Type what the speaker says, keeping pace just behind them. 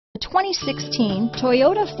2016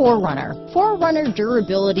 Toyota 4Runner. 4Runner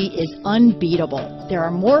durability is unbeatable. There are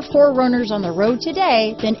more 4Runners on the road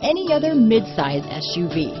today than any other midsize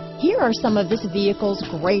SUV. Here are some of this vehicle's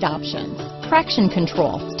great options: traction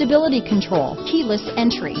control, stability control, keyless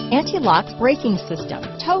entry, anti-lock braking system,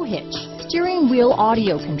 tow hitch, steering wheel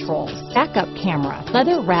audio controls, backup camera,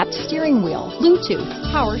 leather-wrapped steering wheel, Bluetooth,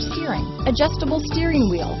 power steering, adjustable steering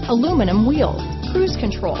wheel, aluminum wheels, cruise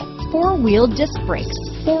control, four-wheel disc brakes,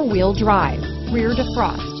 four-wheel drive, rear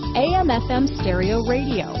defrost, AM/FM stereo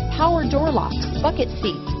radio, power door locks, bucket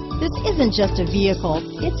seats. This isn't just a vehicle,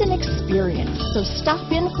 it's an experience. So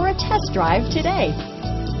stop in for a test drive today.